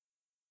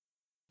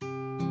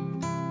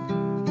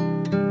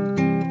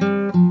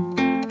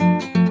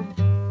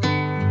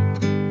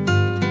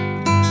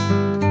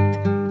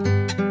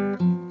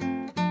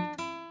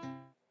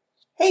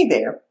Hey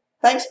there.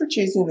 Thanks for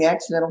choosing the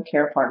Accidental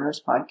Care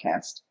Partners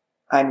podcast.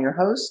 I'm your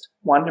host,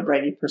 Wanda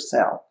Brady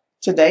Purcell.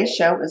 Today's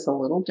show is a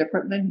little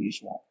different than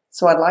usual,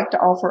 so I'd like to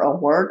offer a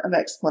word of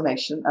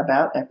explanation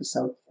about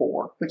episode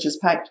 4, which is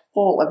packed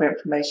full of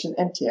information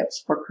and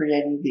tips for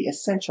creating the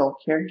essential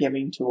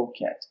caregiving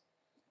toolkit.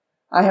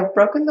 I have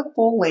broken the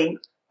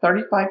full-length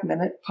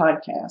 35-minute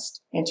podcast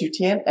into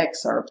 10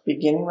 excerpts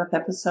beginning with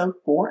episode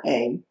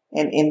 4A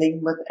and ending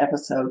with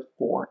episode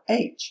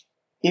 4H.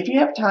 If you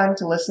have time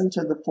to listen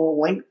to the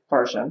full-length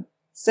version,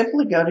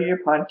 simply go to your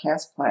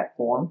podcast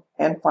platform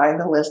and find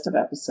the list of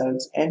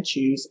episodes and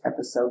choose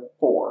episode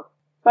 4.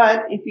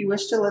 But if you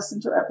wish to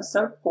listen to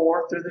episode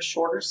 4 through the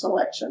shorter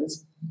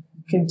selections,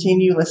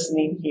 continue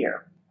listening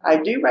here. I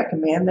do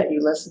recommend that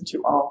you listen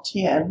to all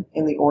 10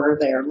 in the order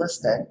they are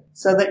listed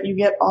so that you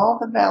get all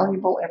the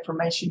valuable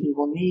information you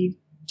will need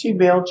to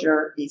build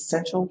your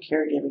essential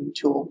caregiving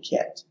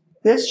toolkit.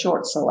 This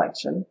short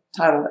selection,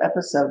 titled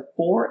episode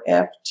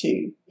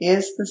 4F2,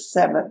 is the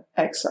 7th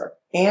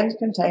excerpt and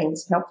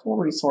contains helpful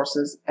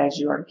resources as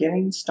you are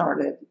getting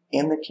started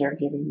in the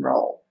caregiving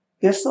role.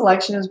 This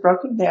selection is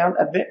broken down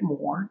a bit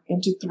more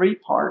into 3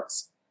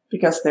 parts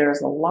because there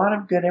is a lot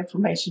of good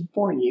information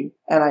for you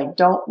and I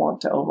don't want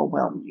to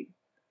overwhelm you.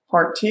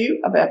 Part 2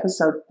 of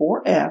episode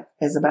 4F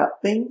is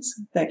about things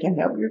that can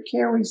help your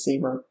care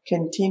receiver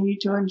continue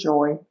to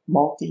enjoy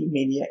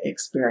multimedia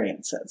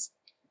experiences.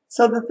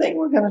 So the thing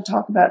we're going to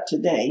talk about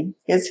today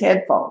is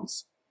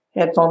headphones.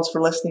 Headphones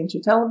for listening to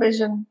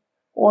television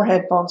or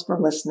headphones for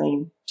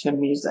listening to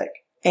music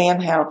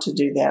and how to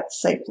do that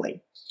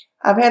safely.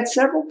 I've had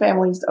several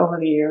families over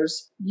the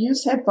years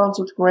use headphones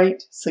with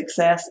great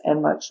success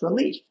and much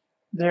relief.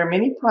 There are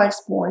many price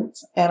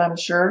points, and I'm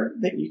sure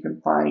that you can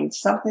find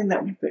something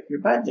that will fit your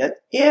budget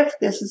if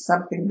this is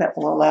something that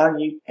will allow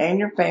you and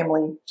your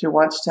family to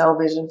watch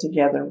television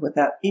together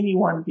without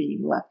anyone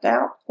being left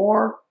out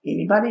or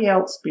anybody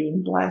else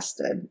being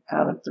blasted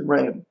out of the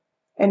room.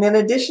 And in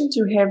addition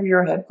to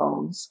heavier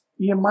headphones,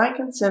 you might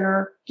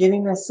consider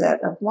getting a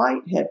set of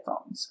light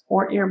headphones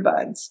or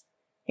earbuds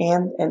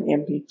and an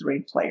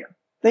MP3 player.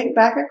 Think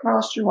back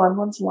across your loved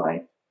one's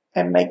life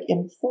and make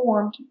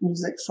informed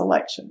music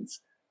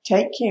selections.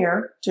 Take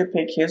care to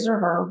pick his or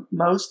her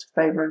most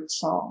favored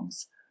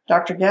songs.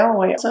 Dr.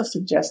 Galloway also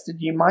suggested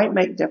you might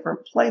make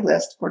different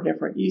playlists for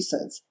different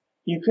uses.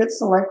 You could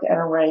select an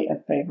array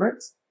of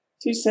favorites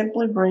to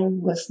simply bring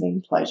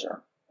listening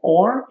pleasure.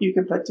 Or you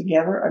could put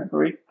together a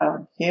group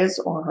of his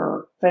or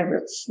her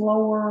favorite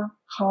slower,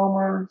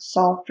 calmer,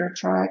 softer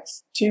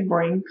tracks to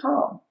bring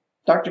calm.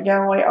 Dr.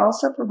 Galloway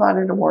also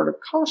provided a word of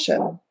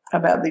caution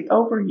about the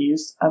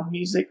overuse of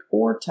music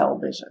or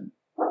television.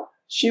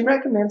 She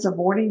recommends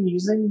avoiding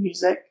using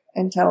music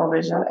and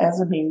television as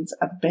a means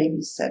of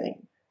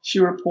babysitting. She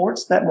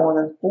reports that more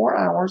than 4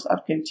 hours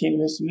of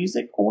continuous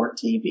music or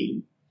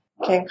TV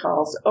can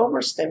cause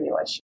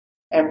overstimulation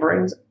and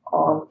brings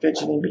on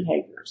fidgeting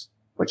behaviors,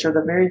 which are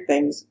the very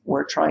things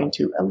we're trying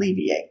to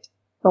alleviate.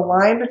 The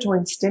line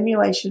between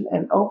stimulation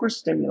and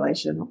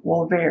overstimulation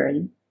will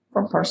vary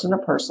from person to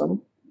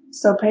person,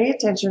 so pay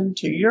attention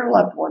to your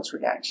loved one's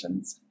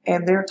reactions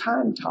and their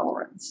time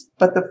tolerance.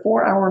 But the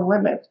 4-hour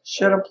limit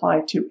should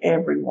apply to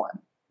everyone.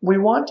 We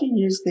want to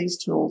use these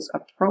tools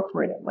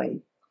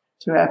appropriately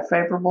to have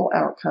favorable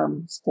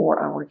outcomes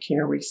for our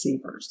care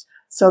receivers.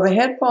 So the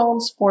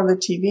headphones for the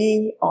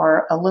TV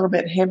are a little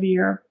bit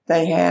heavier.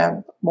 They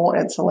have more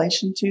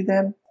insulation to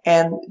them,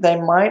 and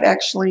they might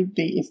actually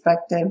be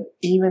effective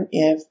even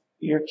if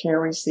your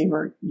care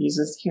receiver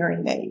uses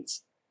hearing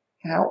aids.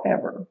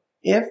 However,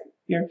 if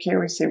your care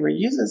receiver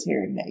uses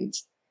hearing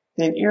aids,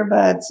 then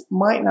earbuds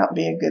might not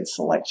be a good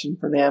selection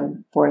for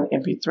them for an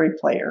MP3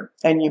 player,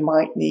 and you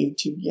might need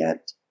to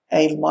get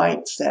a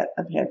light set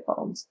of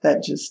headphones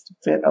that just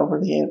fit over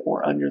the head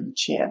or under the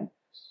chin,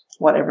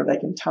 whatever they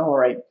can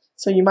tolerate.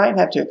 So you might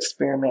have to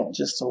experiment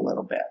just a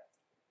little bit.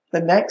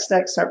 The next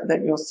excerpt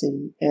that you'll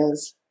see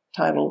is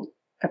titled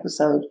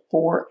episode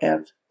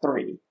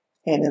 4F3,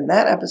 and in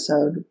that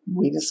episode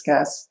we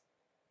discuss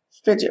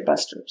fidget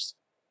busters.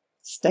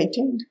 Stay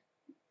tuned.